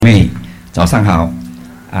早上好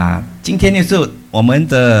今天呢是我们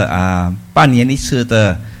的半年一次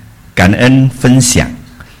的感恩分享，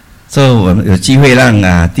所以我们有机会让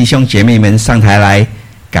弟兄姐妹们上台来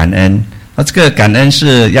感恩。那这个感恩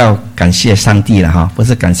是要感谢上帝了哈，不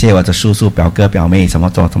是感谢我的叔叔表哥表妹什么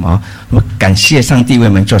做什么，我们感谢上帝为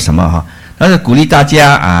我们做什么哈。但是鼓励大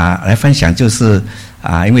家来分享，就是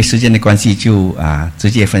因为时间的关系就直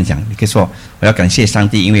接分享。你可以说我要感谢上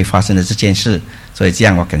帝，因为发生了这件事，所以这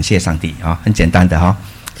样我感谢上帝很简单的哈。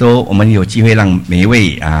所以我们有机会让每一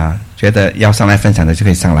位觉得要上来分享的就可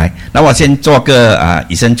以上来。那我先做个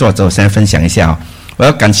以身作则，先分享一下我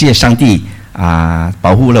要感谢上帝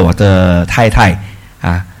保护了我的太太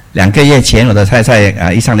2个月前我的太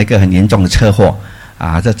太遇上了一个很严重的车祸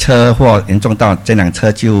这车祸严重到这辆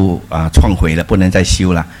车就撞毁了，不能再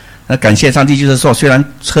修了。那感谢上帝，就是说虽然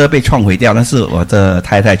车被撞毁掉，但是我的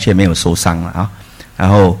太太却没有受伤了然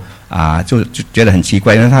后就觉得很奇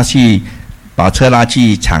怪，因为他去把车拉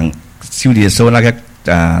去厂修理的时候，那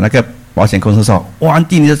个保险公司说：“哇，安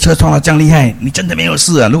迪，你的车撞得这样厉害，你真的没有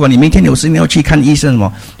事啊！如果你明天有事，你要去看医生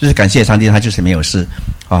吗？”就是感谢上帝，他就是没有事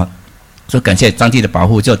所以感谢上帝的保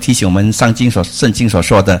护，就提醒我们圣经所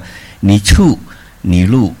说的：“你出你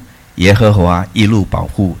入，耶和华一路保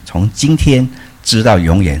护，从今天直到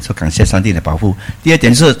永远。”说感谢上帝的保护。第二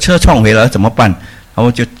点是车撞毁了怎么办？然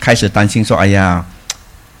后就开始担心说：“哎呀，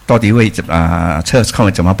到底会车撞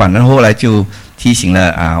毁怎么办？”然后后来就提醒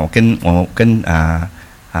了我跟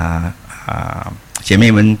姐妹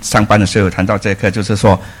们上班的时候谈到这课，就是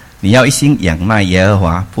说你要一心仰赖耶和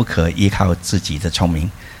华，不可依靠自己的聪明，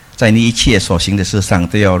在你一切所行的事上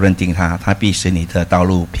都要认定他必使你的道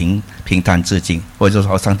路平坦至尽。或者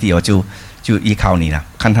说上帝，我就依靠你了，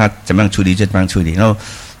看他怎么样处理就怎么样处理。然后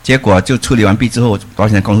结果就处理完毕之后，保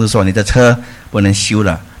险公司说你的车不能修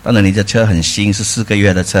了，当然你的车很新，是4个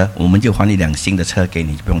月的车，我们就还你2新的车给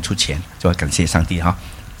你，不用出钱。就要感谢上帝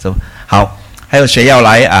好，还有谁要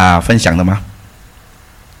来分享的吗？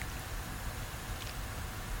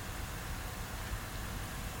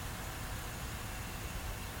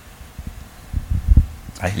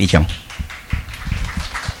来，李雄。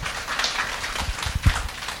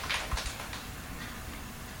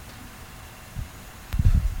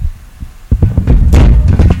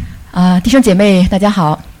弟兄姐妹大家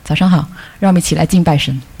好，早上好，让我们一起来敬拜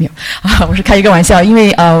神。没有我是开一个玩笑，因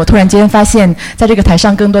为我突然间发现在这个台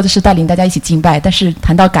上更多的是带领大家一起敬拜，但是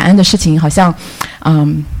谈到感恩的事情，好像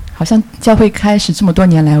教会开始这么多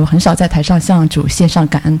年来，我很少在台上向主献上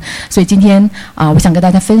感恩。所以今天我想跟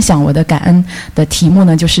大家分享我的感恩的题目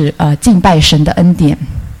呢，就是敬拜神的恩典。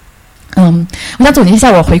我想总结一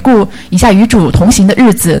下，我回顾一下与主同行的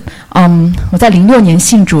日子。我在06年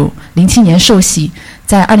信主，07年受洗，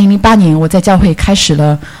在2008年我在教会开始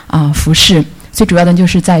了服事，最主要的就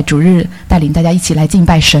是在主日带领大家一起来敬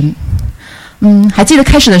拜神。还记得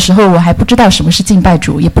开始的时候，我还不知道什么是敬拜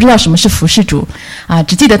主，也不知道什么是服侍主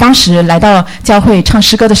只记得当时来到教会唱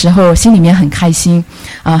诗歌的时候，心里面很开心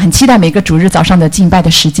很期待每个主日早上的敬拜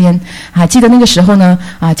的时间记得那个时候呢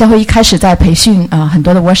教会一开始在培训很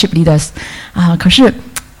多的 worship leaders可是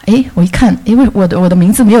我一看我的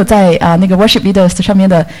名字没有在那个 worship leaders 上面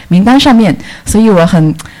的名单上面，所以我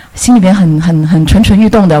心里边很蠢蠢欲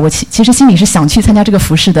动的，我其实心里是想去参加这个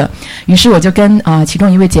服事的。于是我就跟其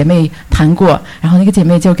中一位姐妹谈过，然后那个姐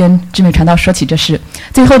妹就跟志美传道说起这事。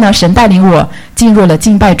最后呢，神带领我进入了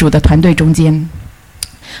敬拜主的团队中间。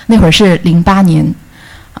那会儿是08年，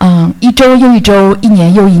一周又一周，一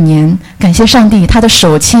年又一年，感谢上帝，他的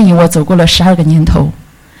手牵引我走过了12个年头。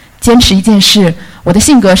坚持一件事，我的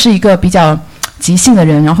性格是一个比较急性的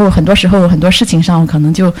人，然后很多时候很多事情上可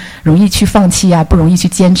能就容易去放弃不容易去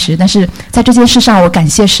坚持。但是在这件事上，我感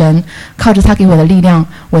谢神，靠着他给我的力量，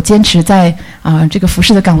我坚持在这个服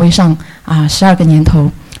事的岗位上12个年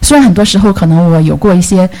头。虽然很多时候可能我有过一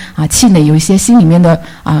些气馁，有一些心里面的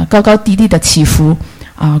高高低低的起伏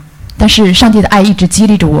但是上帝的爱一直激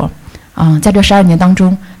励着我在这12年当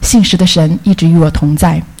中，信实的神一直与我同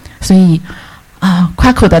在。所以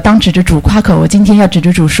夸口的当指着主夸口，我今天要指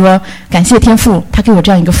着主说，感谢天父，他给我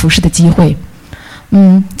这样一个服事的机会。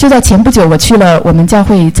就在前不久，我去了我们教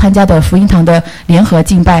会参加的福音堂的联合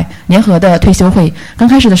敬拜、联合的退休会。刚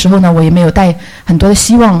开始的时候呢，我也没有带很多的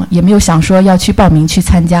希望，也没有想说要去报名去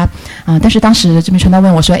参加但是当时这边传道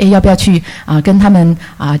问我说，要不要去跟他们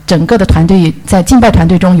整个的团队在敬拜团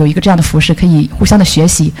队中有一个这样的服事，可以互相的学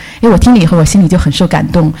习。我听了以后，我心里就很受感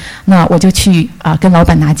动。那我就去跟老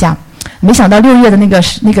板拿假。没想到6月的那个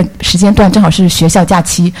时间段正好是学校假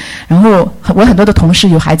期，然后我很多的同事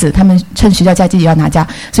有孩子，他们趁学校假期也要拿假，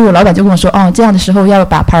所以我老板就跟我说，这样的时候要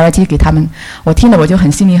把 priority 给他们。我听了我就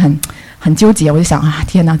心里很纠结，我就想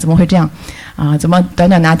天哪，怎么会这样怎么短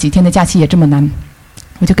短拿几天的假期也这么难？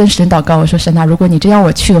我就跟神祷告，我说神如果你真要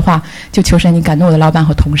我去的话，就求神你感动我的老板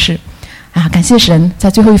和同事感谢神，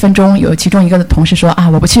在最后1分钟有其中一个的同事说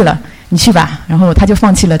我不去了，你去吧，然后他就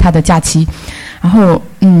放弃了他的假期。然后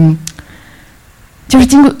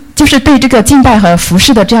就是对这个敬拜和服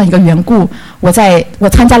侍的这样一个缘故，我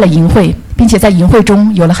参加了营会，并且在营会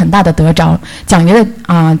中有了很大的得着，讲员的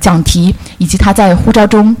讲题以及他在呼召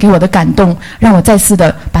中给我的感动，让我再次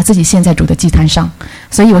的把自己献在主的祭坛上。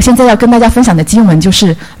所以我现在要跟大家分享的经文就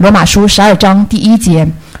是罗马书12章第1节，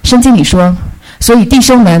圣经里说，所以弟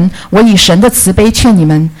兄们，我以神的慈悲劝你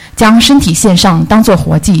们，将身体献上，当作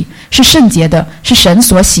活祭，是圣洁的，是神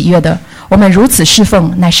所喜悦的。我们如此侍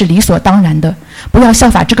奉，乃是理所当然的。不要效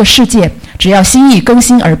法这个世界，只要心意更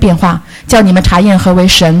新而变化，叫你们查验何为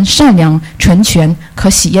神善良、纯全、可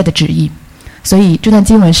喜悦的旨意。所以这段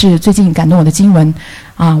经文是最近感动我的经文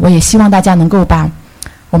我也希望大家能够把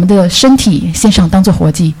我们的身体献上，当作活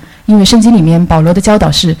祭，因为圣经里面保罗的教导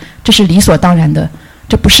是，这是理所当然的。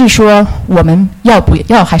这不是说我们要不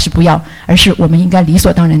要还是不要，而是我们应该理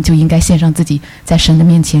所当然就应该献上自己，在神的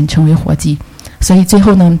面前成为活祭。所以最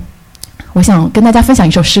后呢，我想跟大家分享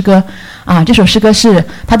一首诗歌这首诗歌是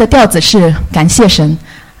它的调子是感谢神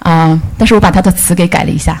但是我把它的词给改了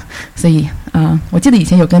一下，所以我记得以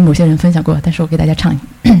前有跟某些人分享过，但是我给大家唱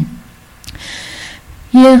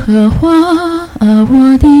耶和华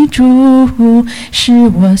我的主，是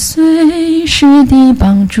我随时的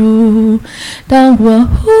帮助。当我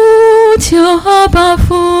呼求阿爸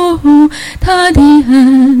父，他的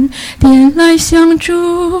恩典来相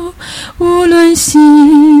助。无论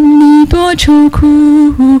心里多愁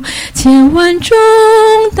苦，千万重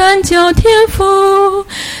担交天父，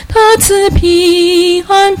他赐平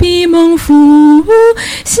安必蒙福，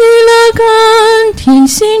喜乐甘甜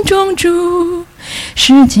心中住。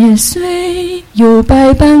世界虽有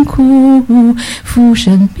百般苦，父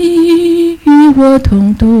神必与我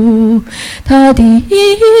同度。他的应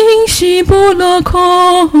许不落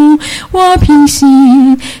空，我凭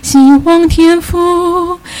信心望天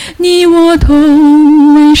父。你我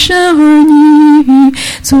同为神儿女，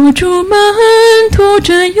做主门徒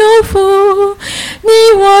真有福。你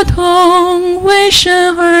我同为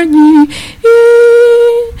神儿女，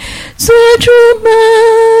做主门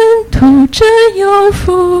徒真有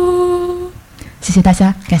福。谢谢大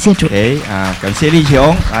家，感谢主。感谢丽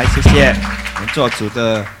琼，来谢谢我们做主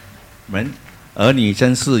的儿女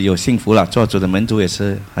真是有幸福了，做主的门徒也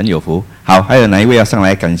是很有福。好，还有哪一位要上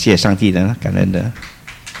来感谢上帝的感恩的？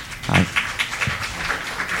好。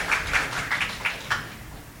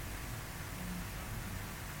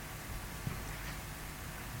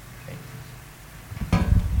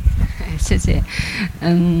谢谢，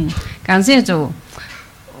感谢主。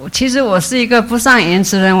其实我是一个不善言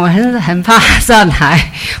辞人，我很怕上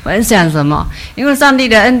台，我很想什么，因为上帝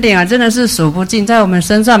的恩典真的是数不尽，在我们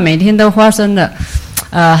身上每天都发生了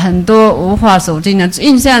很多无法数尽的。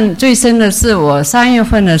印象最深的是我3月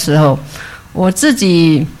份的时候，我自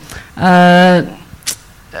己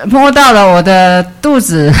摸到了我的肚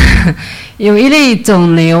子有一粒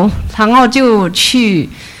肿瘤，然后就去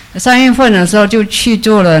3月份的时候就去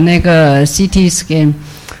做了那个 CT scan，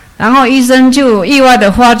 然后医生就意外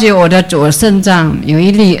的发觉我的左肾脏有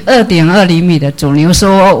一粒2.2厘米的肿瘤，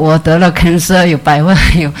说我得了坑塞，有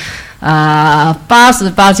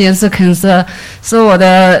88%是坑塞，说我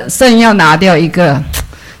的肾要拿掉一个。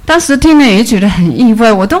当时听了也觉得很意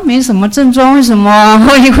外，我都没什么症状，为什么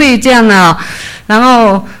会这样呢？然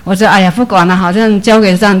后我说哎呀不管了，好像交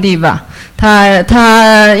给上帝吧，他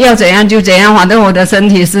要怎样就怎样，反正我的身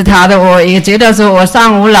体是他的，我也觉得说我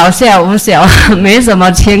上无老下无小，没什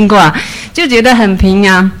么牵挂，就觉得很平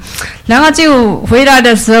安。然后就回来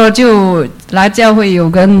的时候就来教会，有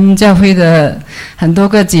跟教会的很多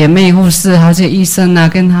个姐妹护士还有医生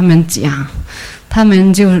跟他们讲，他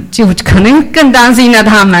们就可能更担心了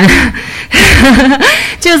他们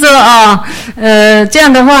就说这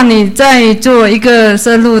样的话你再做一个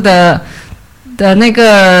深入的那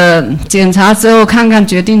个检查之后看看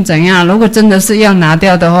决定怎样，如果真的是要拿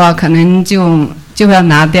掉的话，可能就要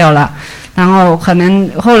拿掉了。然后可能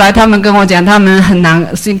后来他们跟我讲，他们很难，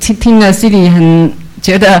听了心里很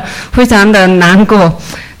觉得非常的难过。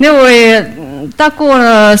因为大过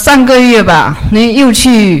了3个月吧，你又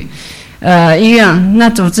去医院，那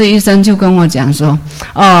主治医生就跟我讲说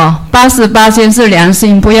，88%是良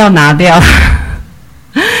性，不要拿掉。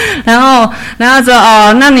然后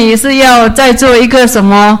说那你是要再做一个什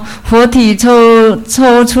么活体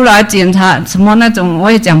抽出来检查什么那种，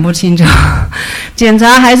我也讲不清楚。检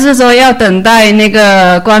查还是说要等待那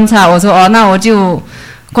个观察？我说那我就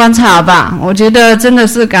观察吧。我觉得真的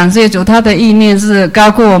是感谢主，他的意念是高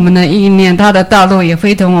过我们的意念，他的道路也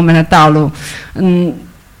非同我们的道路。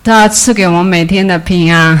他赐给我们每天的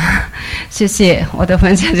平安。谢谢，我的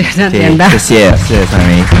分享就这样简单。谢谢传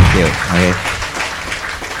媒，谢谢。OK，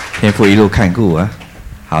 天父一路看顾啊，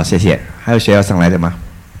好，谢谢。还有谁要上来的吗？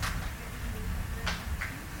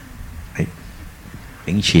哎，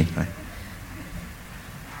林群来。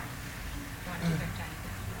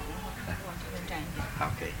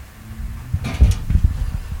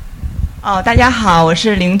大家好，我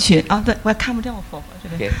是林群。对，我也看不见我婆婆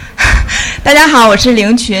这边。大家好，我是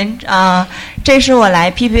林群。这是我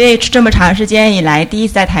来 PPH 这么长时间以来第一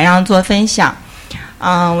次在台上做分享。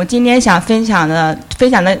我今天想分享的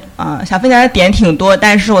点挺多，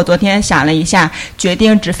但是我昨天想了一下，决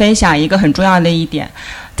定只分享一个很重要的一点。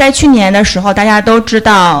在去年的时候，大家都知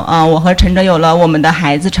道，我和陈哲有了我们的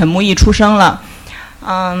孩子陈木易出生了。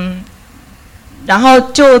然后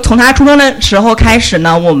就从他出生的时候开始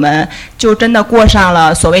呢，我们就真的过上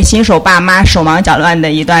了所谓新手爸妈手忙脚乱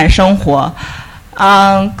的一段生活。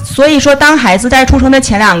所以说当孩子在出生的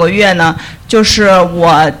前2个月呢，就是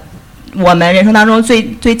我们人生当中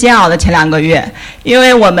最煎熬的前2个月，因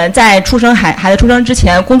为我们在孩子出生之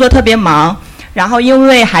前工作特别忙，然后因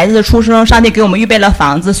为孩子的出生，上帝给我们预备了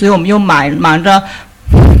房子，所以我们又忙着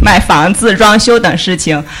买房子、装修等事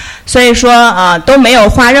情，所以说都没有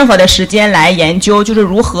花任何的时间来研究，就是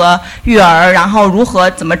如何育儿，然后如何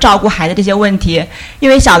怎么照顾孩子这些问题。因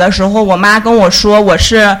为小的时候，我妈跟我说我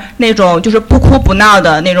是那种就是不哭不闹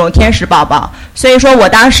的那种天使宝宝，所以说我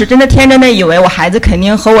当时真的天真的以为我孩子肯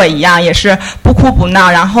定和我一样，也是不哭不闹，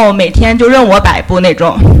然后每天就任我摆布那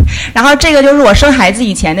种。然后这个就是我生孩子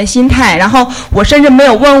以前的心态，然后我甚至没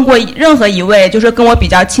有问过任何一位就是跟我比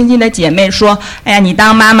较亲近的姐妹说，哎呀，你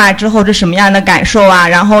当妈妈之后是什么样的感受啊？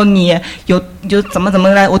然后你就怎么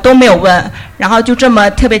的，我都没有问。然后就这么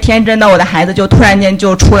特别天真的，我的孩子就突然间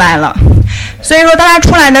就出来了。所以说，当他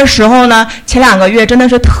出来的时候呢，前2个月真的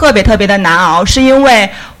是特别特别的难熬，是因为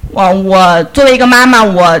我作为一个妈妈，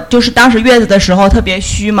我就是当时月子的时候特别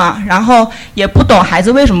虚嘛，然后也不懂孩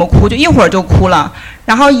子为什么哭，就一会儿就哭了，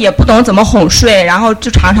然后也不懂怎么哄睡，然后就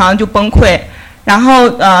常常就崩溃，然后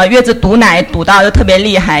月子堵奶堵到就特别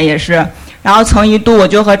厉害也是，然后曾一度我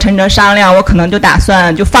就和陈哲商量，我可能就打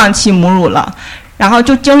算就放弃母乳了，然后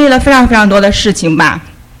就经历了非常非常多的事情吧。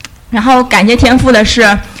然后感谢天父的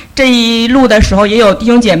是，这一路的时候也有弟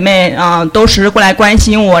兄姐妹都时时过来关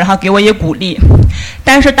心我，然后给我也鼓励。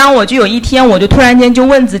但是当我就有一天，我就突然间就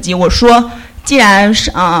问自己，我说既然是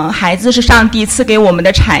孩子是上帝赐给我们的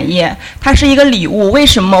产业，它是一个礼物，为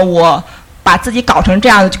什么我把自己搞成这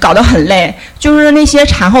样，就搞得很累？就是那些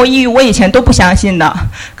产后抑郁，我以前都不相信的，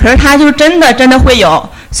可是它就是真的会有。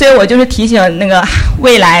所以我就是提醒那个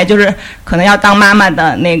未来就是可能要当妈妈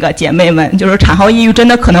的那个姐妹们，就是产后抑郁真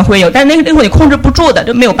的可能会有，但那会儿你控制不住的，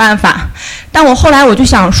就没有办法。但我后来我就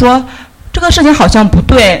想说，这个事情好像不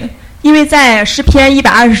对，因为在诗篇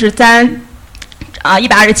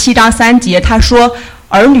127章3节，他说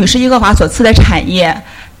儿女是耶和华所赐的产业，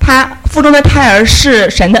他腹中的胎儿是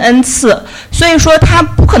神的恩赐，所以说他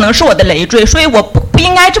不可能是我的累赘，所以我不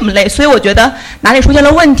应该这么累，所以我觉得哪里出现了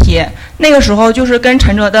问题。那个时候就是跟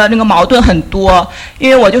陈哲的那个矛盾很多，因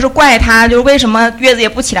为我就是怪他，就是为什么月子也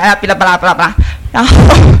不起来了，巴拉巴拉巴拉巴拉，然后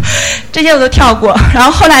这些我都跳过。然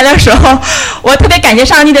后后来的时候，我特别感谢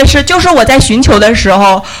上帝的是，就是我在寻求的时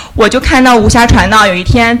候，我就看到无暇传道有一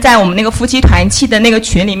天在我们那个夫妻团契的那个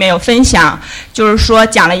群里面有分享，就是说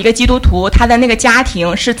讲了一个基督徒他的那个家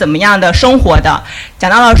庭是怎么样的生活的，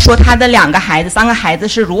讲到了说他的2个孩子3个孩子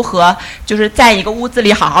是如何就是在一个屋子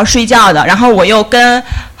里好好睡觉的。然后我又跟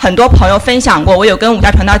很多朋友分享过，我有跟无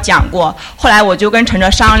暇传道讲过，后来我就跟陈哲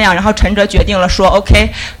商量，然后陈哲决定了说 OK，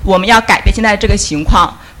 我们要改变现在这个情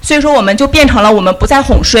况，所以说我们就变成了我们不再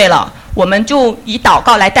哄睡了，我们就以祷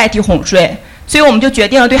告来代替哄睡，所以我们就决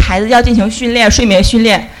定了对孩子要进行训练，睡眠训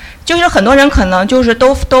练。就是很多人可能就是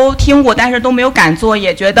都听过，但是都没有敢做，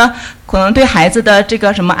也觉得可能对孩子的这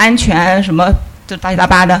个什么安全什么就杂七杂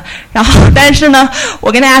八的。然后但是呢，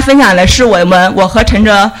我跟大家分享的是我和陈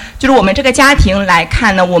哲就是我们这个家庭来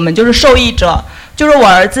看呢，我们就是受益者。就是我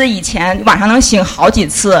儿子以前晚上能醒好几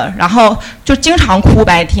次，然后就经常哭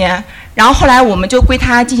白天，然后后来我们就归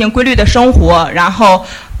他进行规律的生活，然后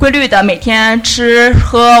规律的每天吃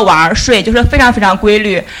喝玩睡，就是非常非常规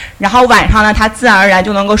律。然后晚上呢，他自然而然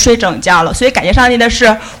就能够睡整觉了。所以感谢上帝的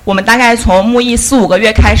是，我们大概从木易4-5个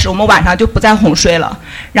月开始，我们晚上就不再哄睡了。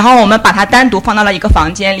然后我们把他单独放到了一个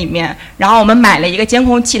房间里面，然后我们买了一个监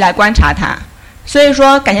控器来观察他。所以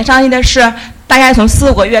说感谢上帝的是，大概从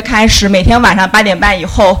4-5个月开始，每天晚上8点半以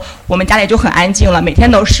后，我们家里就很安静了，每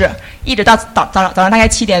天都是，一直到早上大概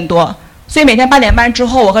7点多。所以每天8点半之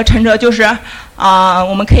后，我和陈哲就是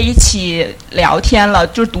我们可以一起聊天了，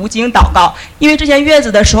就是读经祷告。因为之前月子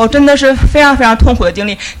的时候真的是非常非常痛苦的经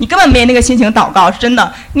历，你根本没那个心情祷告，真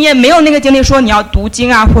的，你也没有那个精力说你要读经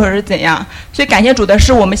啊，或者是怎样。所以感谢主的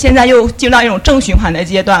是，我们现在又进入到一种正循环的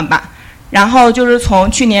阶段吧。然后就是从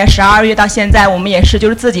去年12月到现在，我们也是就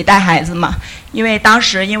是自己带孩子嘛。因为当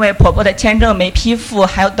时因为婆婆的签证没批复，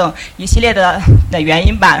还有等一系列的原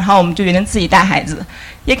因吧，然后我们就决定自己带孩子。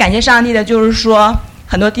也感谢上帝的，就是说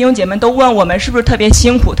很多弟兄姐妹都问我们是不是特别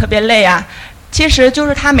辛苦、特别累啊？其实就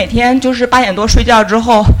是他每天就是8点多睡觉之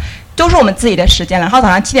后，都是我们自己的时间了，然后早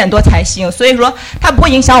上7点多才醒，所以说他不会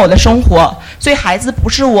影响我的生活，所以孩子不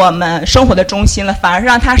是我们生活的中心了，反而是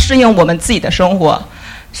让他适应我们自己的生活。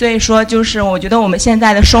所以说就是我觉得我们现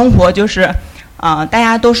在的生活就是大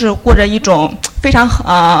家都是过着一种非常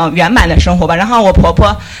圆满的生活吧。然后我婆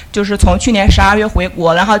婆就是从去年12月回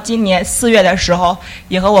国，然后今年4月的时候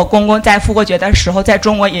也和我公公在复活节的时候在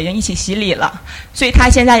中国已经一起洗礼了，所以她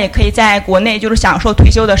现在也可以在国内就是享受退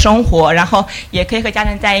休的生活，然后也可以和家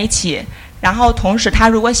人在一起。然后同时她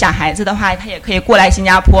如果想孩子的话，她也可以过来新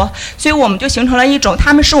加坡，所以我们就形成了一种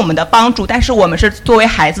他们是我们的帮助，但是我们是作为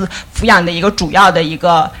孩子抚养的一个主要的一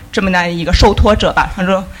个这么的一个受托者吧，反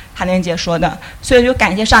正韩玲姐说的。所以就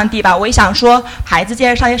感谢上帝吧。我也想说，孩子既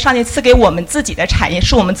然上帝赐给我们自己的产业，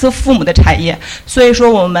是我们做父母的产业，所以说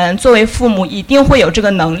我们作为父母一定会有这个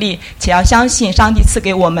能力，且要相信上帝赐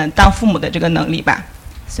给我们当父母的这个能力吧。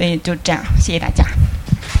所以就这样，谢谢大家。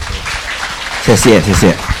谢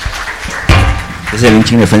谢林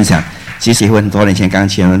青的分享。其实很多年前刚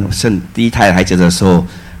生第一胎孩子的时候，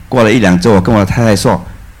过了1-2周，我跟我太太说：“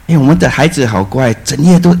我们的孩子好乖，整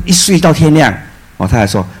夜都一睡到天亮。”我太太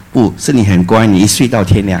说：“不是你很乖，你一睡到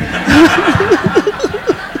天亮。”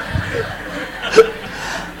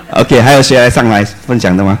 OK， 还有谁来上来分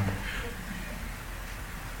享的吗？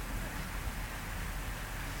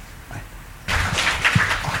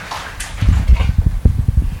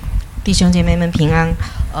弟兄姐妹们平安。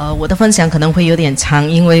我的分享可能会有点长，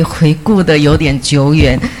因为回顾的有点久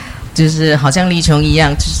远，就是好像立琼一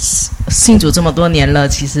样，就是信主这么多年了，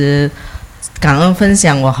其实感恩分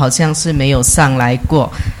享我好像是没有上来过。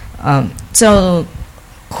就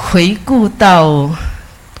回顾到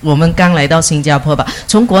我们刚来到新加坡吧，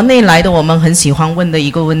从国内来的，我们很喜欢问的一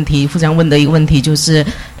个问题，互相问的一个问题就是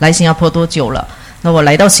来新加坡多久了？那我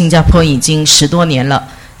来到新加坡已经10多年了。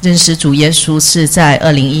认识主耶稣是在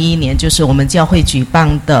2011年，就是我们教会举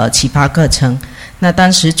办的启发课程。那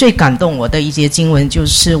当时最感动我的一节经文，就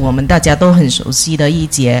是我们大家都很熟悉的一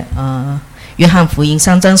节，约翰福音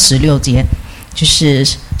3章16节，就是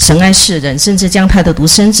神爱世人，甚至将他的独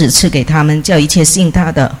生子赐给他们，叫一切信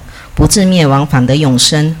他的不至灭亡，反得永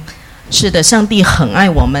生。是的，上帝很爱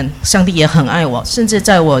我们，上帝也很爱我，甚至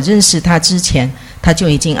在我认识他之前，他就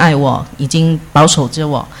已经爱我，已经保守着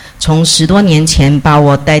我。从10多年前把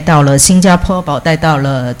我带到了新加坡，把我带到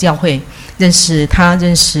了教会，认识他，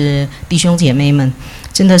认识弟兄姐妹们，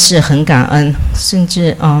真的是很感恩。甚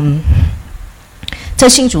至在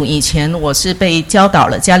信主以前，我是被教导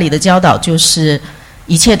了，家里的教导就是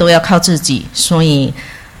一切都要靠自己，所以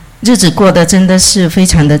日子过得真的是非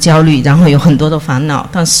常的焦虑，然后有很多的烦恼。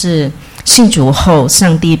但是信主后，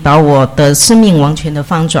上帝把我的生命完全的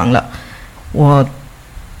翻转了，我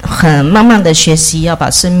很慢慢的学习要把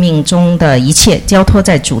生命中的一切交托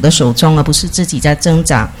在主的手中，而不是自己在挣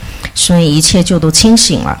扎，所以一切就都清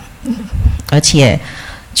醒了。而且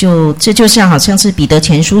这就像好像是彼得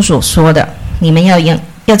前书所说的，你们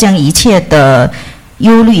要将一切的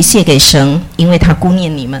忧虑卸给神，因为他顾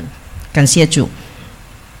念你们。感谢主。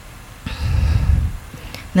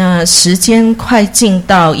那时间快进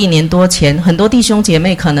到1年多前，很多弟兄姐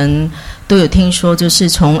妹可能都有听说，就是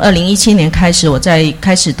从2017年开始，我在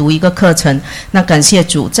开始读一个课程。那感谢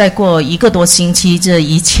主，再过1个多星期，这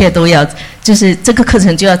一切都要，就是这个课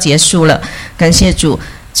程就要结束了。感谢主，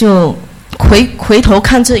就回头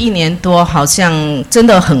看这1年多，好像真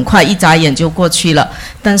的很快，一眨眼就过去了。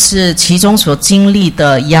但是其中所经历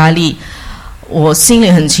的压力，我心里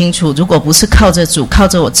很清楚，如果不是靠着主，靠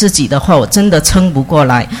着我自己的话，我真的撑不过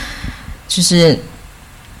来。就是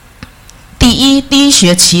第一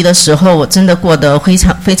学期的时候，我真的过得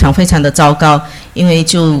非常的糟糕，因为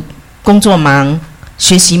就工作忙、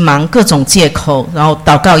学习忙，各种借口，然后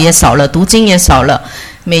祷告也少了，读经也少了，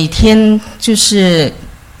每天就是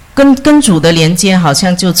跟主的连接，好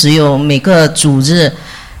像就只有每个主日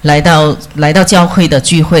来到教会的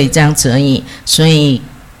聚会这样子而已，所以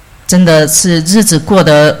真的是日子过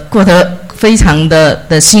得非常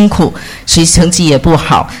的辛苦，学习成绩也不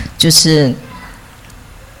好，就是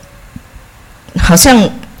好像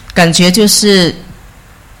感觉就是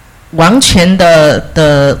完全的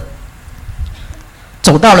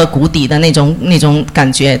走到了谷底的那种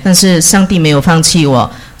感觉，但是上帝没有放弃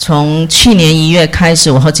我。从去年1月开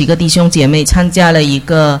始，我和几个弟兄姐妹参加了一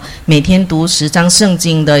个每天读10章圣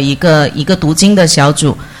经的一个读经的小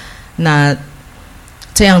组。那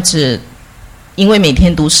这样子，因为每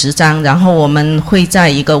天读10章，然后我们会在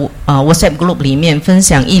一个WhatsApp group 里面分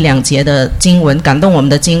享1-2节的经文，感动我们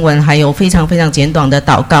的经文，还有非常非常简短的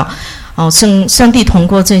祷告。上帝通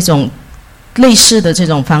过这种类似的这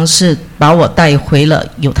种方式，把我带回了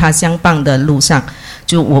有他相伴的路上。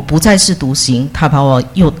就我不再是独行，他把我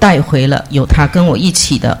又带回了有他跟我一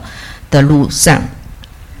起的路上。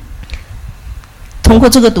通过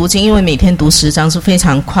这个读经，因为每天读10章是非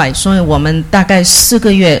常快，所以我们大概4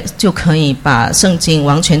个月就可以把圣经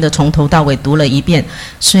完全的从头到尾读了一遍。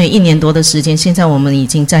所以1年多的时间，现在我们已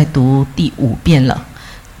经在读第5遍了。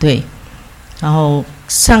对，然后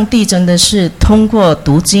上帝真的是通过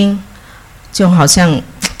读经，就好像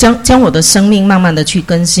将我的生命慢慢的去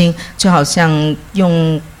更新，就好像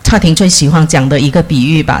用差婷最喜欢讲的一个比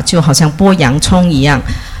喻吧，就好像剥洋葱一样，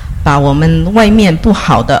把我们外面不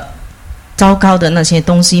好的、糟糕的那些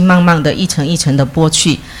东西，慢慢的一层一层的剥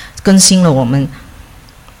去，更新了我们。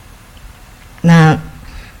那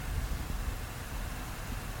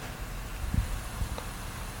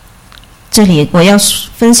这里我要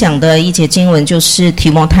分享的一节经文就是提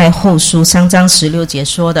摩太后书3章16节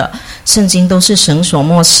说的，圣经都是神所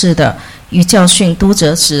默示的，于教训、督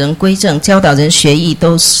责、使人归正、教导人学义，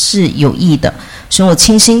都是有益的。所以我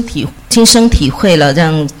亲身体会了，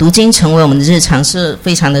让读经成为我们的日常是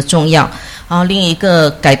非常的重要。然后另一个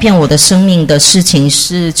改变我的生命的事情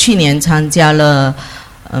是去年参加了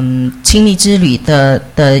亲密之旅的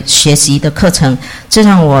学习的课程，这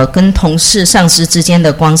让我跟同事、上司之间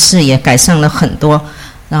的关系也改善了很多。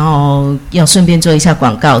然后要顺便做一下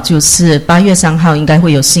广告，就是8月3号应该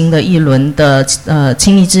会有新的一轮的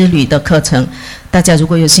亲密之旅的课程，大家如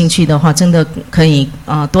果有兴趣的话，真的可以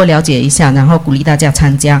多了解一下，然后鼓励大家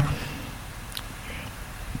参加。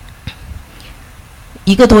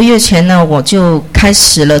1个多月前呢，我就开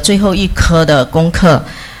始了最后一科的功课，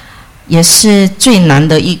也是最难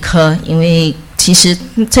的一科，因为其实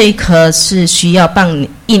这一科是需要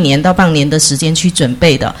1年到半年的时间去准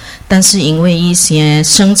备的，但是因为一些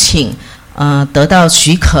申请得到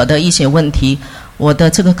许可的一些问题，我的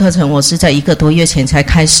这个课程我是在1个多月前才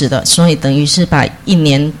开始的，所以等于是把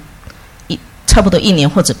差不多1年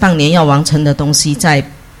或者半年要完成的东西，在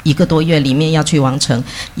1个多月里面要去完成，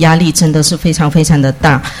压力真的是非常非常的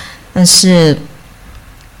大。但是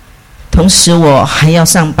同时我还要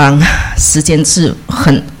上班，时间是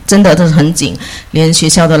真的是很紧，连学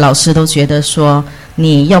校的老师都觉得说，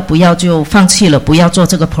你要不要就放弃了，不要做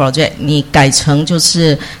这个 project， 你改成就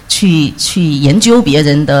是去研究别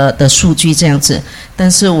人的数据这样子。但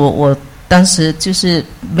是我当时就是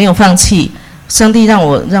没有放弃，上帝让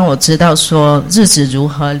我知道说，日子如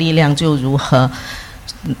何，力量就如何。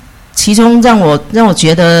其中让我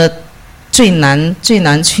觉得最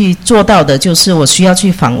难去做到的就是我需要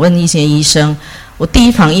去访问一些医生。我第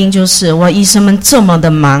一反应就是哇，医生们这么的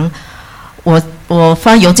忙，我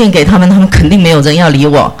发邮件给他们肯定没有人要理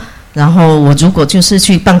我。然后我如果就是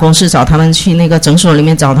去办公室找他们，去那个诊所里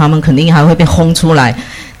面找他们，肯定还会被轰出来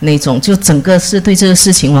那种，就整个是对这个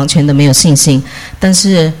事情完全的没有信心。但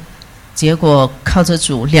是结果靠着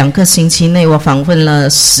主，2个星期内我访问了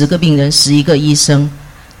10个病人，11个医生，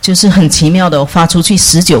就是很奇妙的，我发出去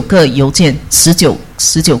19个邮件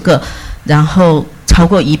，19个，然后超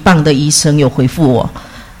过1半的医生有回复我，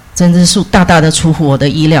真的是大大的出乎我的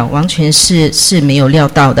意料，完全是没有料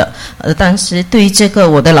到的。当时对于这个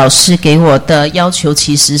我的老师给我的要求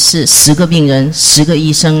其实是10个病人10个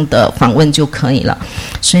医生的访问就可以了，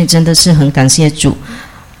所以真的是很感谢主，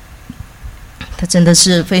他真的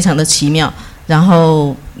是非常的奇妙。然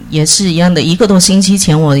后也是一样的，1个多星期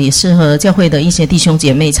前我也是和教会的一些弟兄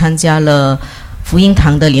姐妹参加了福音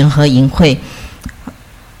堂的联合营会。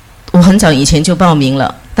我很早以前就报名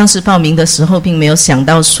了，当时报名的时候并没有想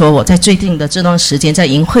到说我在最近的这段时间，在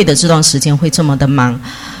营会的这段时间会这么的忙，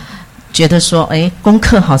觉得说功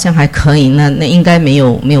课好像还可以，那应该没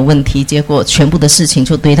有问题，结果全部的事情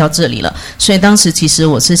就堆到这里了。所以当时其实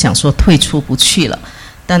我是想说退出不去了，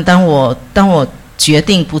但当我决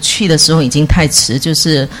定不去的时候已经太迟，就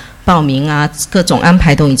是报名啊各种安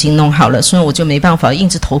排都已经弄好了，所以我就没办法硬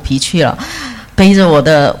着头皮去了，背着我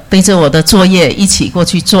的作业一起过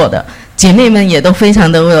去做的。姐妹们也都非常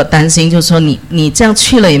的为我担心，就说你这样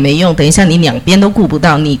去了也没用，等一下你2边都顾不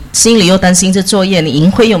到，你心里又担心这作业，你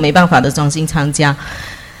营会又没办法的专心参加。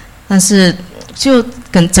但是就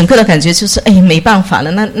整个的感觉就是没办法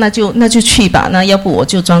了，那就去吧，那要不我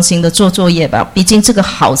就专心的做作业吧，毕竟这个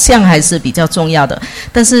好像还是比较重要的。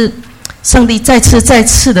但是上帝再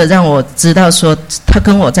次的让我知道说，他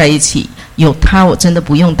跟我在一起，有他我真的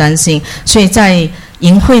不用担心。所以在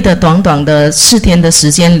营会的短短的4天的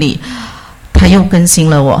时间里，他又更新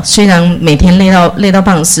了我。虽然每天累到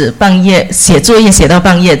半死，半夜写作业写到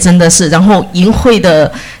半夜，真的是。然后营会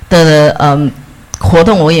的活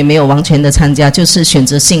动我也没有完全的参加，就是选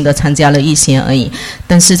择性的参加了一些而已。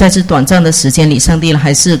但是在这短暂的时间里，上帝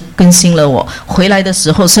还是更新了我。回来的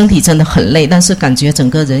时候身体真的很累，但是感觉整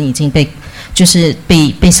个人已经被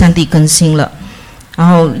上帝更新了。然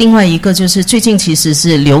后另外一个就是最近其实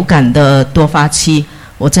是流感的多发期，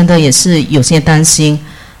我真的也是有些担心。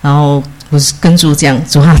然后我是跟主讲，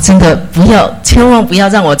主啊，真的千万不要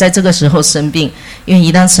让我在这个时候生病，因为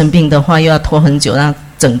一旦生病的话又要拖很久，让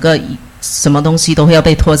整个什么东西都会要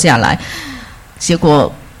被拖下来。结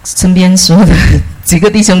果身边所有的几个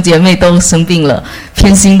弟兄姐妹都生病了，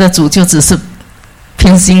偏心的主就只是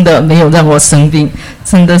偏心的没有让我生病，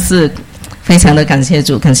真的是非常的感谢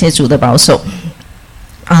主，感谢主的保守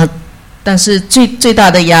啊！但是最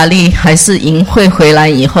大的压力还是营会回来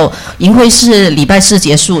以后，营会是礼拜4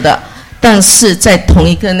结束的，但是在同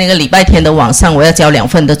一个那个礼拜天的晚上，我要交2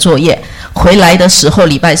份的作业。回来的时候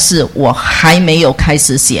礼拜4我还没有开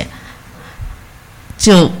始写，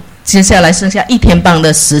就接下来剩下1天半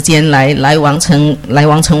的时间来完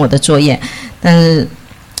成我的作业。但是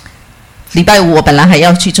礼拜5我本来还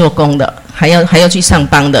要去做工的，还要去上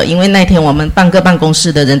班的，因为那天我们半个办公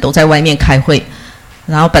室的人都在外面开会。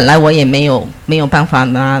然后本来我也没有办法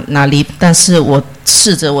拿离，但是我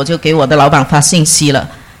试着我就给我的老板发信息了。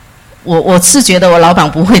我是觉得我老板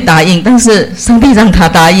不会答应，但是上帝让他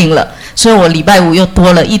答应了，所以我礼拜5又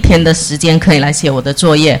多了1天的时间可以来写我的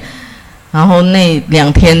作业。然后那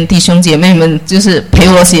2天弟兄姐妹们就是陪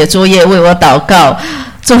我写作业，为我祷告，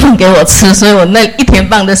做饭给我吃，所以我那1天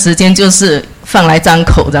半的时间就是饭来张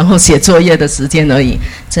口，然后写作业的时间而已。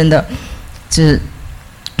真的就是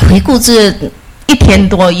回顾这1天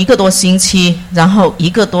多1个多星期，然后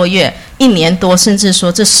1个多月1年多，甚至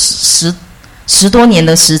说这10多年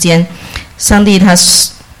的时间，上帝他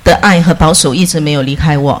的爱和保守一直没有离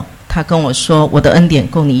开我。他跟我说，我的恩典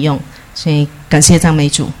够你用，所以感谢赞美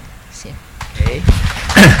主。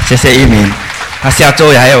谢谢一鸣。他下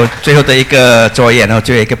周还有最后的一个作业，然后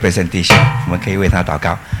最后一个 presentation， 我们可以为他祷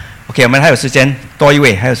告。OK， 我们还有时间，多一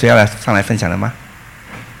位，还有谁要上来分享的吗？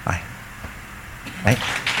来。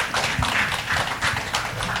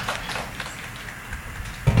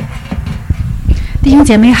弟兄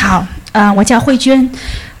姐妹好，我叫慧娟，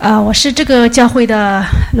我是这个教会的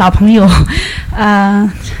老朋友，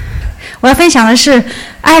我要分享的是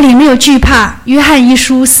爱里没有惧怕，约翰一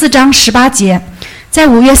书4章18节。在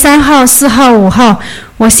5月3号、4号、5号，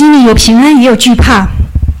我心里有平安也有惧怕，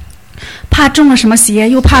怕中了什么邪，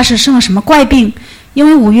又怕是生了什么怪病。因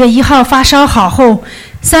为5月1号发烧好后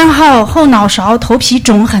，3号后脑勺头皮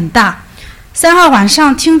肿很大。3号晚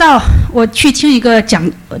上我去听一个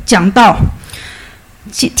讲道，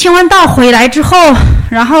听完道回来之后，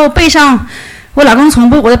然后背上我老公从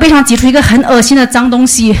我的背上挤出一个很恶心的脏东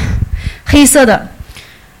西，黑色的。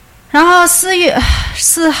然后4月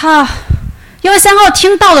4号，因为3号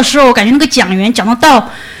听道的时候，我感觉那个讲员讲的道，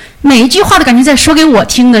每一句话都感觉在说给我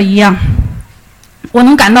听的一样，我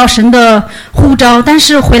能感到神的呼召。但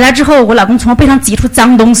是回来之后，我老公从我背上挤出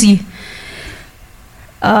脏东西，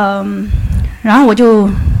然后我就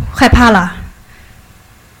害怕了。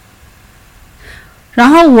然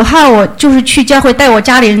后5号我就是去教会带我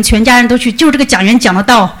家里人，全家人都去，就是这个讲员讲的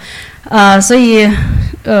道，所以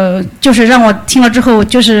就是让我听了之后，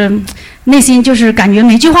就是内心就是感觉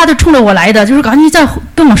每句话都冲着我来的，就是感觉在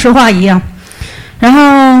跟我说话一样。然后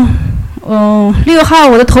6号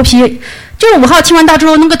我的头皮，就是5号听完道之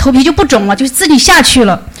后，那个头皮就不肿了，就自己下去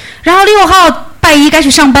了。然后6号拜一该去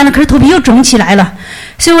上班了，可是头皮又肿起来了，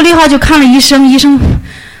所以我6号就看了医生，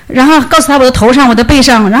然后告诉他我的头上、我的背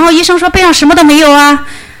上，然后医生说背上什么都没有啊，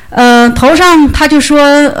头上他就说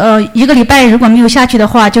1个礼拜如果没有下去的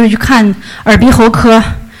话，就是去看耳鼻喉科。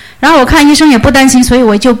然后我看医生也不担心，所以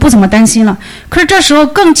我就不怎么担心了。可是这时候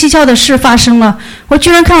更蹊跷的事发生了，我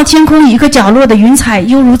居然看到天空一个角落的云彩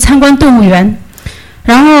犹如参观动物园，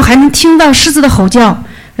然后还能听到狮子的吼叫。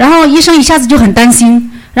然后医生一下子就很担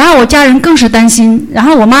心，然后我家人更是担心，然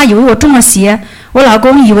后我妈以为我中了邪，我老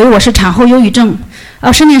公以为我是产后忧郁症。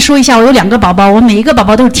顺便说一下，我有2个宝宝，我每一个宝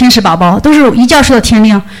宝都是天使宝宝，都是一觉睡到天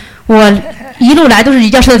亮，我一路来都是一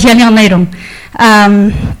觉睡到天亮那种。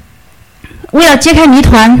为了揭开谜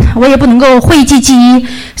团，我也不能够讳疾忌医，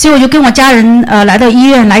所以我就跟我家人来到医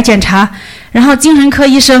院来检查，然后精神科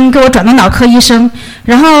医生给我转到脑科医生，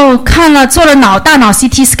然后做了大脑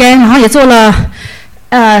CT scan， 然后也做了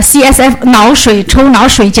CSF 抽脑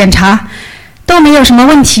水检查。都没有什么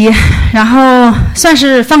问题，然后算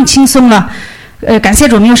是放轻松了。感谢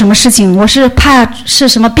主，没有什么事情。我是怕是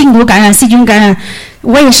什么病毒感染、细菌感染，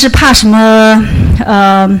我也是怕什么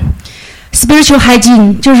spiritual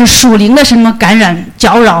hygiene， 就是属灵的什么感染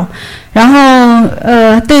搅扰。然后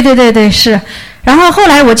对是。然后后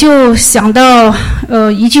来我就想到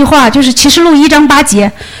一句话，就是启示录1章8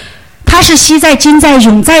节，他是昔在、今在、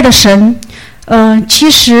永在的神。其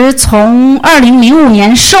实从2005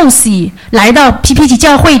年受洗来到 PPG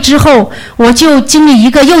教会之后，我就经历一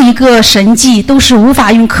个又一个神迹，都是无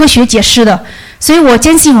法用科学解释的。所以我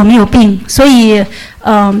坚信我没有病。所以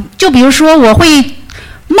就比如说我会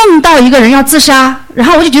梦到一个人要自杀，然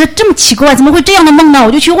后我就觉得这么奇怪，怎么会这样的梦呢？我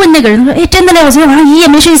就去问那个人，说：“哎，真的嘞，我昨天晚上一夜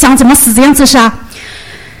没睡，想怎么死怎样自杀。”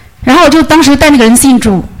然后我就当时带那个人信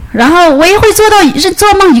主，然后我也会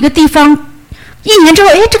做梦一个地方，1年之后，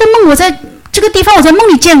哎，这个梦我在这个地方我在梦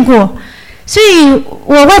里见过。所以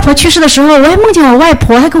我外婆去世的时候，我还梦见我外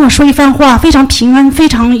婆，她跟我说一番话，非常平安，非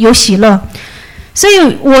常有喜乐。所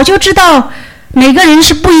以我就知道每个人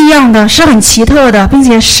是不一样的，是很奇特的，并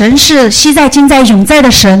且神是昔在、今在、永在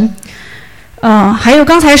的神。还有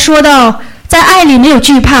刚才说到在爱里没有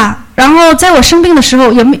惧怕，然后在我生病的时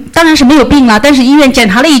候当然是没有病了，但是医院检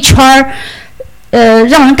查了一圈儿，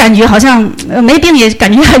让人感觉好像没病也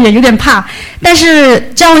感觉也有点怕。但是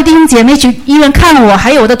教会弟兄姐妹去医院看了我，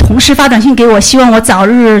还有我的同事发短信给我，希望我早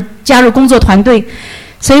日加入工作团队，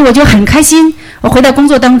所以我就很开心。我回到工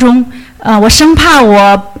作当中，我生怕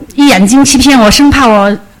我一眼睛欺骗我，生怕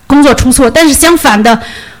我工作出错。但是相反的，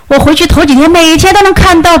我回去头几天每天都能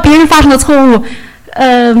看到别人发生的错误，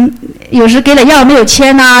有时给了药没有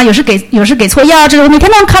签呐，有时给错药，这种每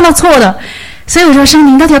天都能看到错的。所以我说圣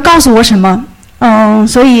灵到底要告诉我什么？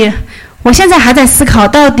所以我现在还在思考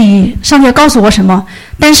到底上帝要告诉我什么。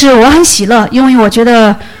但是我很喜乐，因为我觉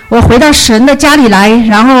得我回到神的家里来，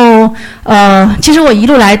然后其实我一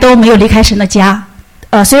路来都没有离开神的家。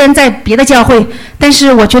虽然在别的教会，但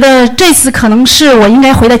是我觉得这次可能是我应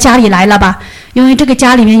该回到家里来了吧，因为这个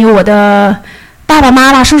家里面有我的爸爸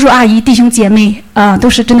妈妈、叔叔阿姨、弟兄姐妹，都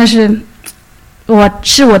是真的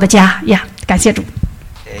是我的家呀！感谢主，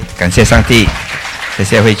感谢上帝，谢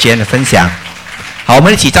谢慧娟的分享。好，我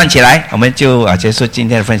们一起站起来，我们就结束今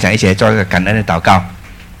天的分享，一起来做一个感恩的祷告。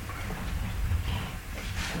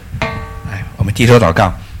来，我们低头祷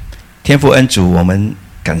告。天父恩主，我们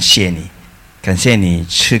感谢你。感谢你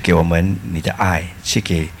赐给我们你的爱，赐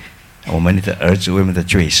给我们你的儿子为我们的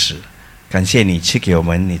罪死。感谢你赐给我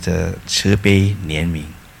们你的慈悲怜悯。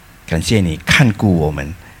感谢你看顾我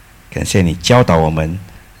们，感谢你教导我们，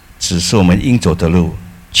指示我们应走的路，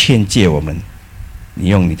劝诫我们。你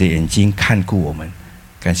用你的眼睛看顾我们。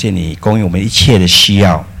感谢你供应我们一切的需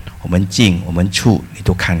要，我们进我们出你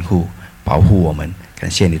都看护保护我们。感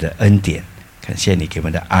谢你的恩典，感谢你给我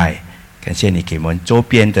们的爱，感谢你给我们周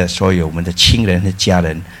边的所有我们的亲人和家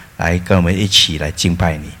人来跟我们一起来敬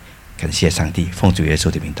拜你。感谢上帝，奉主耶稣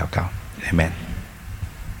的名祷告 Amen。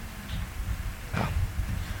 好，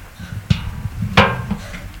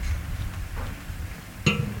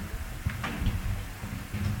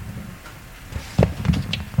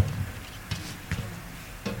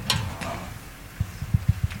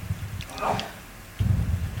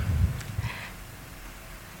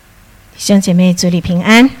弟兄姐妹，主里平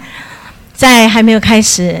安。在还没有开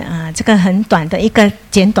始这个很短的一个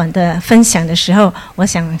简短的分享的时候，我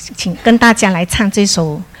想请跟大家来唱这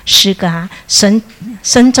首诗歌神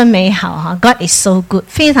真美好God is so good，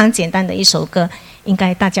 非常简单的一首歌，应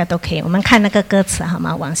该大家都可以。我们看那个歌词好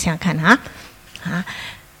吗？往下看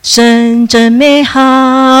神真美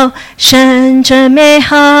好，神真美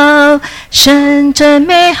好，神真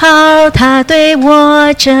美好，他对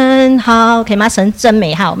我真好，可以吗？神真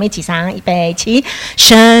美好，我们一起唱，预备起。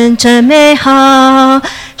神真美好，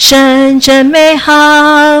神真美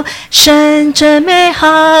好，神真美好，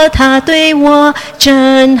他对我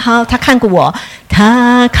真好，他看顾我，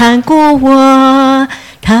他看顾我，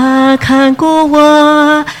他看顾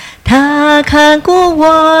我，他看顾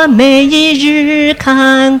我，每一日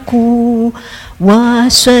看顾我，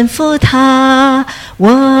顺服他，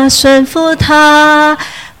我顺服他，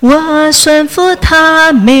我顺服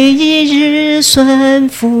他，每一日顺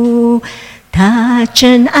服他，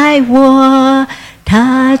真爱我，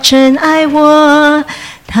他真爱我，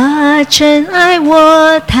他真爱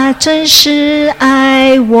我，他真是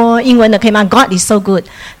爱我。英文的可以吗？ God is so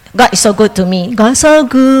good，God is so good to me. God is so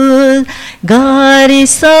good. God is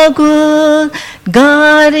so good.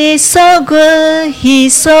 God is so good.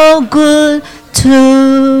 He's so good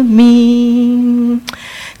to me.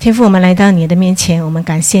 天父，我们来到你的面前，我们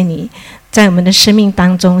感谢你，在我们的生命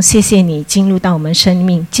当中，谢谢你进入到我们生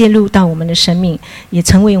命，介入到我们的生命，也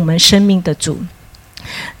成为我们生命的主。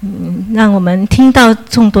让我们听到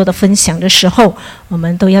众多的分享的时候，我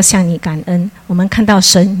们都要向你感恩。我们看到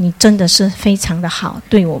神，你真的是非常的好，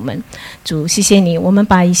对我们。主，谢谢你，我们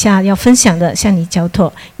把以下要分享的向你交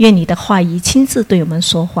托，愿你的话语亲自对我们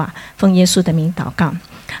说话，奉耶稣的名祷告。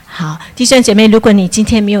好，弟兄姐妹，如果你今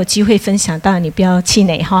天没有机会分享到，你不要气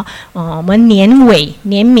馁哈。我们年尾、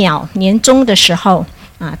年秒、年终的时候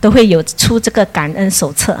都会有出这个感恩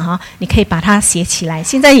手册哈，你可以把它写起来，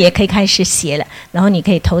现在也可以开始写了，然后你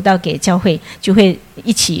可以投到给教会，就会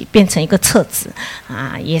一起变成一个册子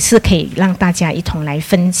也是可以让大家一同来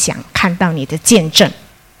分享，看到你的见证。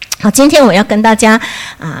好，今天我要跟大家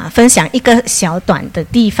分享一个小短的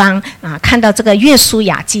地方看到这个约书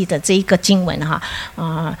亚记的这一个经文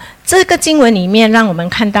这个经文里面让我们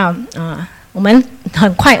看到我们我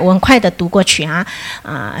很快的读过去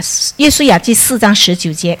约书亚记4章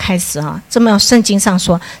19节开始这么圣经上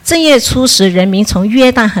说，正月初10，人民从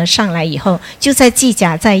约旦河上来以后，就在基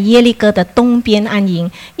甲在耶利哥的东边安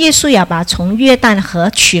营。约书亚把从约旦河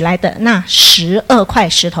取来的那12块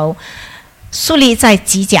石头树立在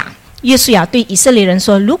基甲。约书亚对以色列人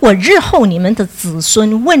说，如果日后你们的子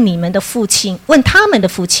孙问他们的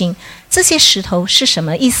父亲，这些石头是什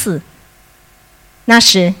么意思，那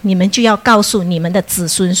时你们就要告诉你们的子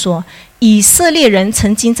孙说，以色列人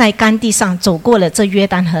曾经在干地上走过了这约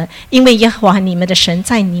旦河，因为耶和华你们的神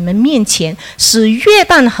在你们面前使约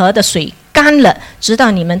旦河的水干了，直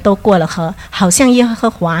到你们都过了河，好像耶和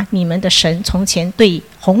华你们的神从前对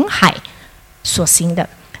红海所行的，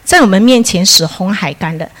在我们面前使红海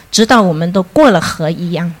干了，直到我们都过了河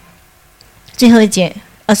一样。最后一节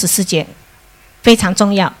24节非常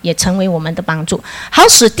重要，也成为我们的帮助，好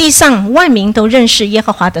使地上万民都认识耶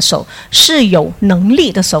和华的手是有能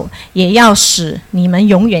力的手，也要使你们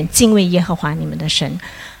永远敬畏耶和华你们的神。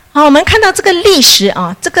好，我们看到这个历史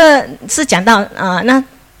这个是讲到那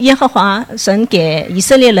耶和华神给以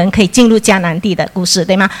色列人可以进入迦南地的故事，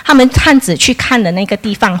对吗？他们探子去看的那个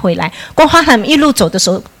地方回来，过后他们一路走的时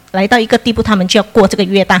候，来到一个地步，他们就要过这个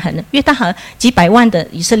约旦河。约旦河几百万的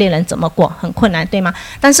以色列人怎么过？很困难，对吗？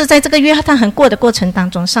但是在这个约旦河过的过程当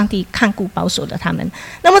中，上帝看顾保守了他们。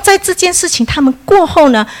那么在这件事情他们过后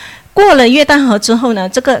呢，过了约旦河之后呢，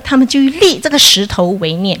他们就立这个石头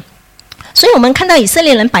为念。所以我们看到以色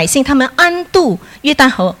列人百姓他们安度约旦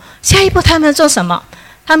河，下一步他们做什么？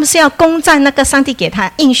他们是要攻占那个上帝给他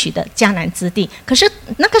应许的迦南之地，可是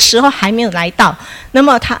那个时候还没有来到。那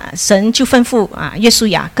么神就吩咐约书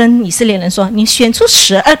亚跟以色列人说，你选出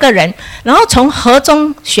12个人，然后从河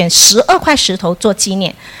中选12块石头做纪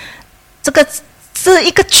念。这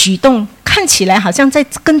一个举动看起来好像在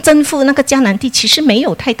跟征服那个迦南地其实没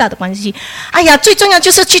有太大的关系。最重要就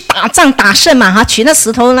是去打仗打胜嘛取那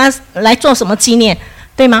石头来做什么纪念，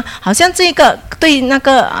对吗？好像这个对那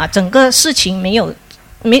个整个事情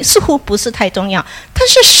似乎不是太重要。但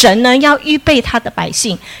是神呢，要预备他的百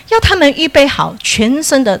姓，要他们预备好，全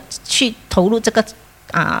身的去投入这个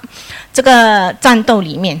战斗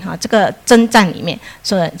里面这个征战里面，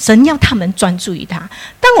所以神要他们专注于他。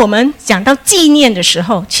当我们讲到纪念的时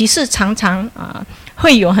候，其实常常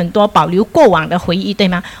会有很多保留过往的回忆，对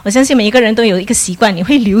吗？我相信每一个人都有一个习惯，你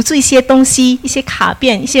会留住一些东西，一些卡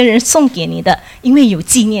片，一些人送给你的，因为有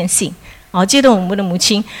纪念性。记得我们的母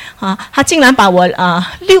亲她竟然把我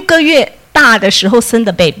6个月大的时候生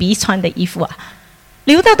的 baby 穿的衣服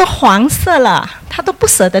留到都黄色了，她都不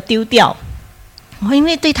舍得丢掉。因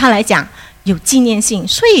为对她来讲有纪念性，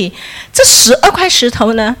所以这12块石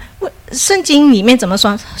头呢，圣经里面怎么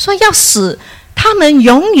说？说要使他们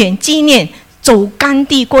永远纪念走干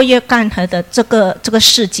地过约旦河的这个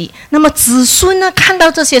事迹。那么子孙呢，看到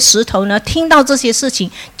这些石头呢，听到这些事情，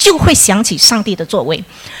就会想起上帝的作为。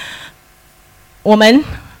我们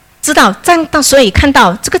知道所以看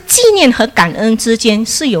到这个纪念和感恩之间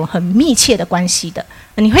是有很密切的关系的。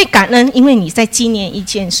你会感恩，因为你在纪念一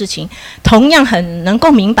件事情。同样很能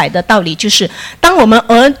够明白的道理就是，当我们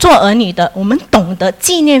做儿女的，我们懂得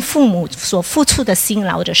纪念父母所付出的辛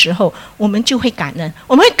劳的时候，我们就会感恩。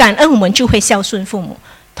我们会感恩，我们就会孝顺父母。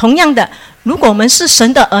同样的，如果我们是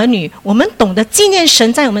神的儿女，我们懂得纪念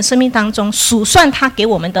神在我们生命当中数算他给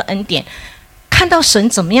我们的恩典，看到神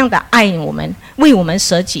怎么样的爱我们，为我们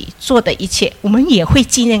舍己做的一切，我们也会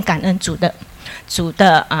纪念感恩主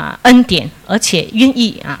的恩典，而且愿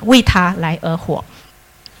意为他来而活。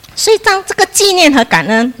所以当这个纪念和感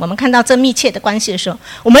恩我们看到这密切的关系的时候，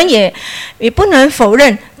我们也不能否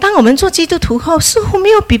认，当我们做基督徒后，似乎没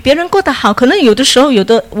有比别人过得好。可能有的时候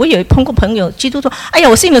我有碰过朋友基督徒，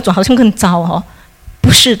我信了主好像更糟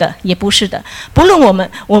不是的，也不是的。不论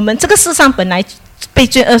我们这个世上本来被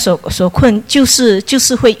罪恶所困，就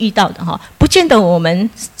是会遇到的哈，不见得我们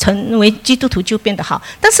成为基督徒就变得好，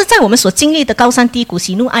但是在我们所经历的高山低谷、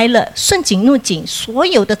喜怒哀乐、顺境逆境，所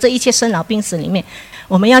有的这一切生老病死里面，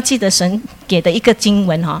我们要记得神给的一个经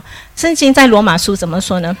文哈，圣经在罗马书怎么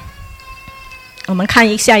说呢？我们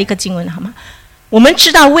看下一个经文好吗？我们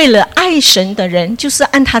知道，为了爱神的人，就是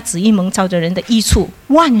按他旨意蒙召的人的益处，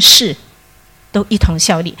万事都一同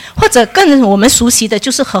效力，或者更我们熟悉的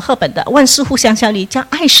就是和合本的万事互相效力，叫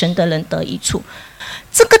爱神的人得益处。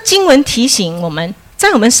这个经文提醒我们，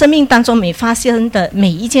在我们生命当中每发生的每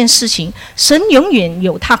一件事情，神永远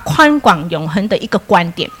有他宽广永恒的一个观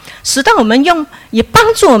点，使到我们也帮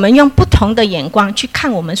助我们用不同的眼光去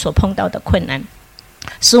看我们所碰到的困难，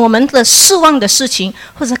使我们的失望的事情，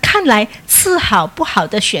或者看来次好不好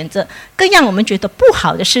的选择，各样我们觉得不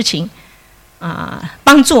好的事情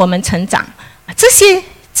帮助我们成长。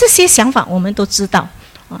这些想法我们都知道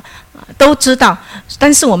都知道，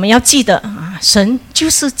但是我们要记得神就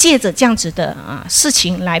是借着这样子的事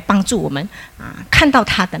情来帮助我们看到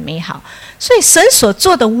他的美好。所以神所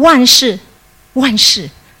做的万事，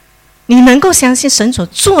你能够相信神所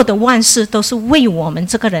做的万事都是为我们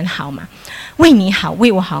这个人好吗？为你好，为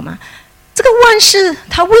我好吗？这个万事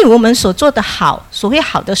他为我们所做的好，所谓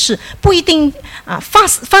好的事，不一定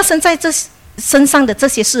发生在这身上的这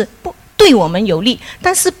些事不对我们有利，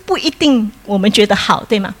但是不一定我们觉得好，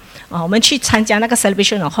对吗？我们去参加那个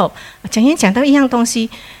celebration 后，讲员讲到一样东西，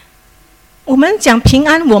我们讲平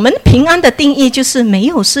安，我们平安的定义就是没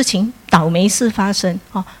有事情倒霉事发生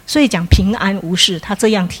所以讲平安无事，他这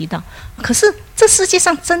样提到。可是这世界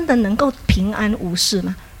上真的能够平安无事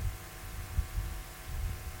吗？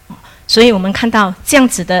所以我们看到这样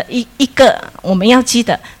子的一个，我们要记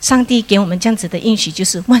得上帝给我们这样子的应许，就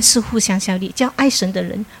是万事互相效力，叫爱神的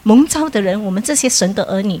人蒙召的人，我们这些神的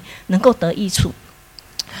儿女能够得益处。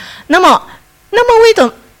那么为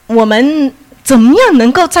了我们怎么样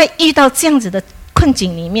能够在遇到这样子的困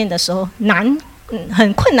境里面的时候，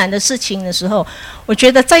很困难的事情的时候，我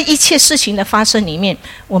觉得在一切事情的发生里面，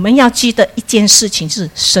我们要记得一件事情是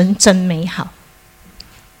神真美好。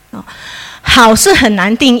好是很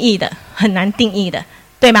难定义的，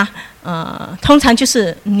对吗？通常就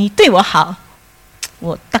是你对我好，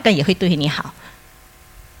我大概也会对你好，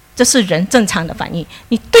这是人正常的反应。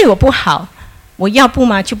你对我不好，我要不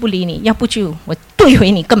嘛就不理你，要不就我对回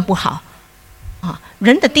你更不好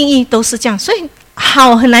人的定义都是这样，所以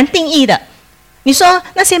好很难定义的。你说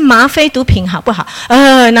那些吗啡毒品好不好？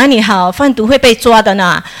哪里好？贩毒会被抓的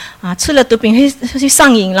呢吃了毒品会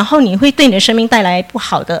上瘾，然后你会对你的生命带来不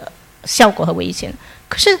好的效果和危险。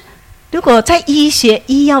可是如果在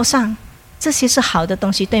医药上，这些是好的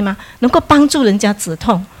东西，对吗？能够帮助人家止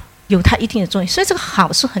痛，有它一定的作用，所以这个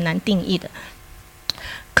好是很难定义的。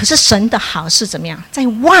可是神的好是怎么样？在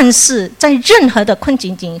万事，在任何的困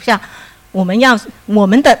境下，我们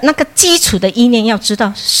的那个基础的意念要知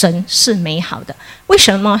道神是美好的。为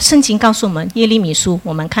什么？圣经告诉我们，耶利米书，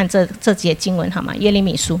我们看这节经文好吗？耶利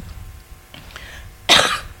米书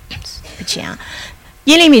不起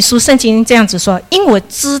耶利米书圣经这样子说：因我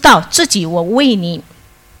自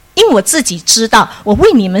己知道我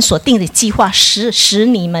为你们所定的计划是使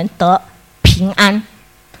你们得平安，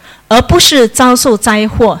而不是遭受灾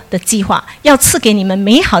祸的计划，要赐给你们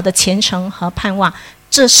美好的前程和盼望，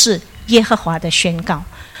这是耶和华的宣告。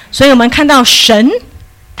所以我们看到神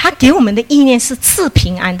他给我们的意念是赐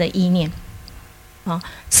平安的意念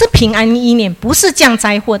是平安意念，不是降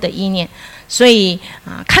灾祸的意念。所以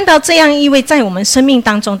看到这样一位在我们生命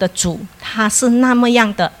当中的主，他是那么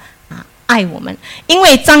样的爱我们。因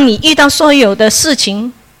为当你遇到所有的事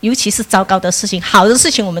情，尤其是糟糕的事情，好的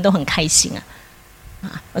事情我们都很开心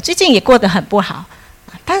我最近也过得很不好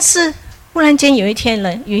但是忽然间有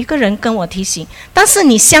一个人跟我提醒，但是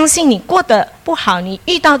你相信你过得不好，你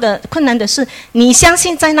遇到的困难的事，你相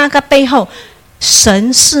信在那个背后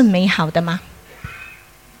神是美好的吗？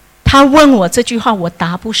他问我这句话，我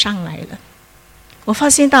答不上来了。我发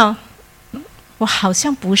现到我好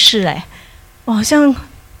像不是我好像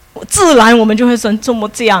自然我们就会说怎么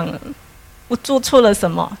这样了，我做错了什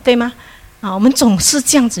么，对吗？我们总是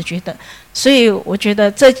这样子觉得。所以我觉得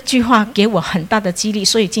这句话给我很大的激励，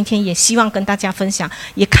所以今天也希望跟大家分享，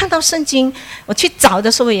也看到圣经，我去找的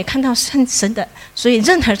时候也看到神的。所以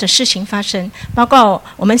任何的事情发生，包括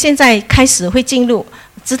我们现在开始会进入，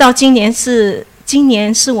知道今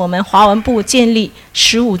年是我们华文部建立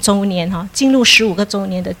15周年进入15个周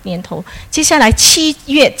年的年头。接下来7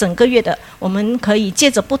月整个月的，我们可以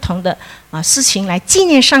借着不同的事情来纪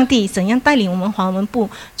念上帝怎样带领我们华文部，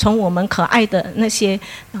从我们可爱的那些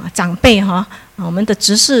长辈我们的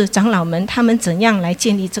执事长老们，他们怎样来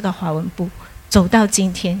建立这个华文部。走到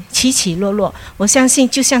今天，起起落落。我相信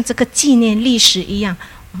就像这个纪念历史一样，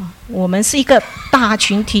我们是一个大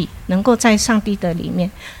群体，能够在上帝的里面，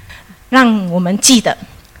让我们记得，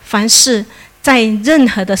凡是在任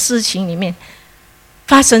何的事情里面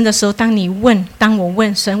发生的时候，当我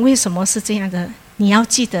问神为什么是这样的，你要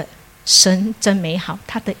记得神真美好，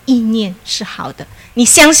他的意念是好的。你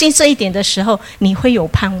相信这一点的时候，你会有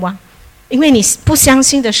盼望。因为你不相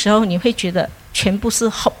信的时候，你会觉得全部是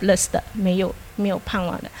hopeless 的，没有盼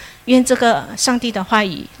望的。愿这个上帝的话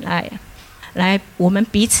语来我们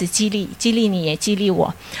彼此激励，激励你也激励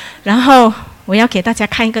我。然后我要给大家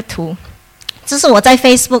看一个图，这是我在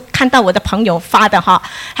Facebook 看到我的朋友发的哈，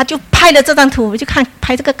他就拍了这张图，我就看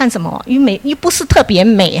拍这个干什么？因为又不是特别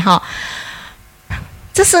美哈。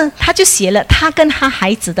这是他就写了他跟他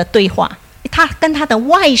孩子的对话，他跟他的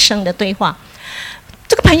外甥的对话。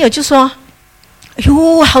这个朋友就说：“哎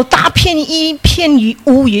呦，好大片一片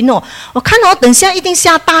乌云哦！我看到等下一定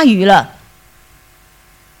下大雨了。”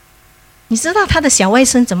你知道他的小外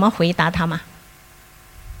甥怎么回答他吗？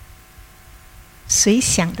谁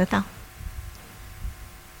想得到？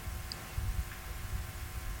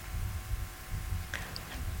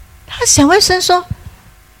他小外甥说：“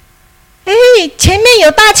哎，前面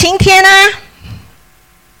有大晴天啊！”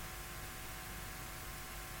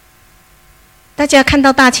大家看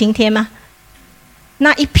到大晴天吗？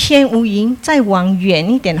那一片乌云再往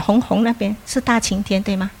远一点，红红那边是大晴天，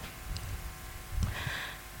对吗？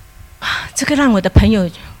这个让我的朋友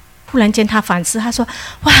忽然间他反思，他说：“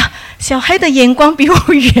哇，小孩的眼光比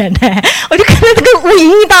我远哎！”我就看到这个乌云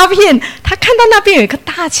一大片，他看到那边有一个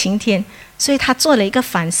大晴天，所以他做了一个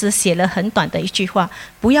反思，写了很短的一句话：“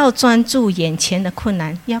不要专注眼前的困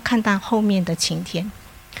难，要看到后面的晴天。”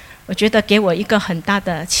我觉得给我一个很大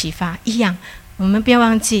的启发。一样，我们不要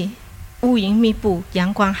忘记，乌云密布，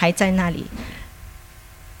阳光还在那里。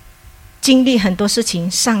经历很多事情，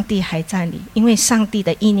上帝还在里，因为上帝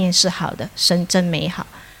的意念是好的，神真美好。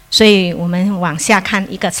所以我们往下看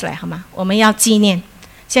一个出来好吗？我们要纪念，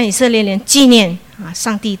像以色列人纪念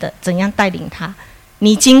上帝的怎样带领他。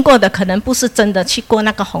你经过的可能不是真的去过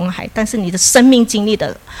那个红海，但是你的生命经历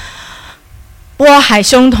的波海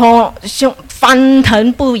汹涛，翻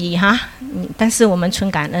腾不已哈。但是我们存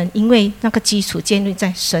感恩，因为那个基础建立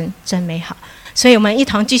在神真美好。所以我们一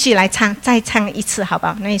同继续来唱，再唱一次好不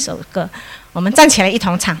好？那一首歌我们站起来一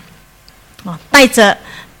同唱，带着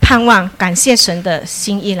盼望感谢神的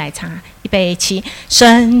心意来唱。预备起，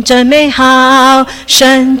神真美好，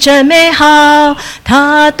神真美好，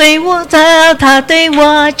他对我真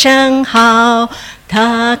好，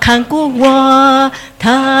他看顾我，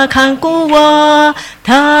他看顾我，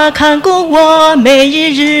他看顾我，每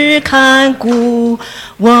日看顾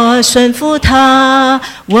我，顺服他，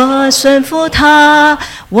我顺服他，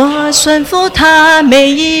我顺服他，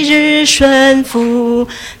每一日顺服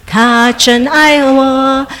他，真爱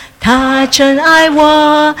我，他真爱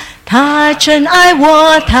我，他真爱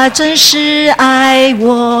我，他真是爱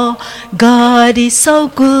我。 God is so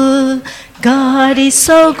good, God is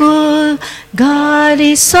so good, God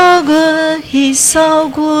is so good, He's so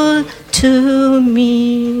good to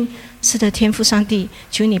me。 是的，天父上帝，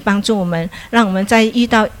求你帮助我们，让我们在遇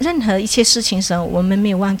到任何一切事情的时候，我们没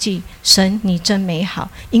有忘记神你真美好，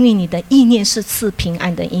因为你的意念是赐平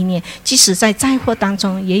安的意念，即使在灾祸当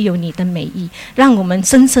中也有你的美意。让我们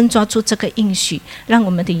深深抓住这个应许，让我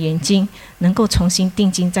们的眼睛能够重新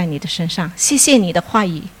定睛在你的身上。谢谢你的话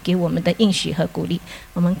语给我们的应许和鼓励，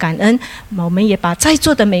我们感恩。我们也把在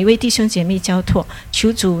座的每位弟兄姐妹交托，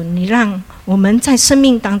求主你让我们在生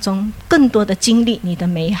命当中更多的经历你的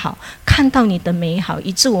美好，看到你的美好，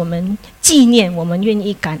以致我们纪念，我们愿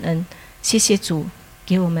意感恩。谢谢主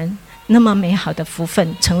给我们那么美好的福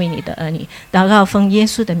分，成为你的儿女。祷告奉耶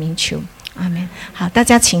稣的名求，阿们。好，大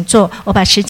家请坐，我把时间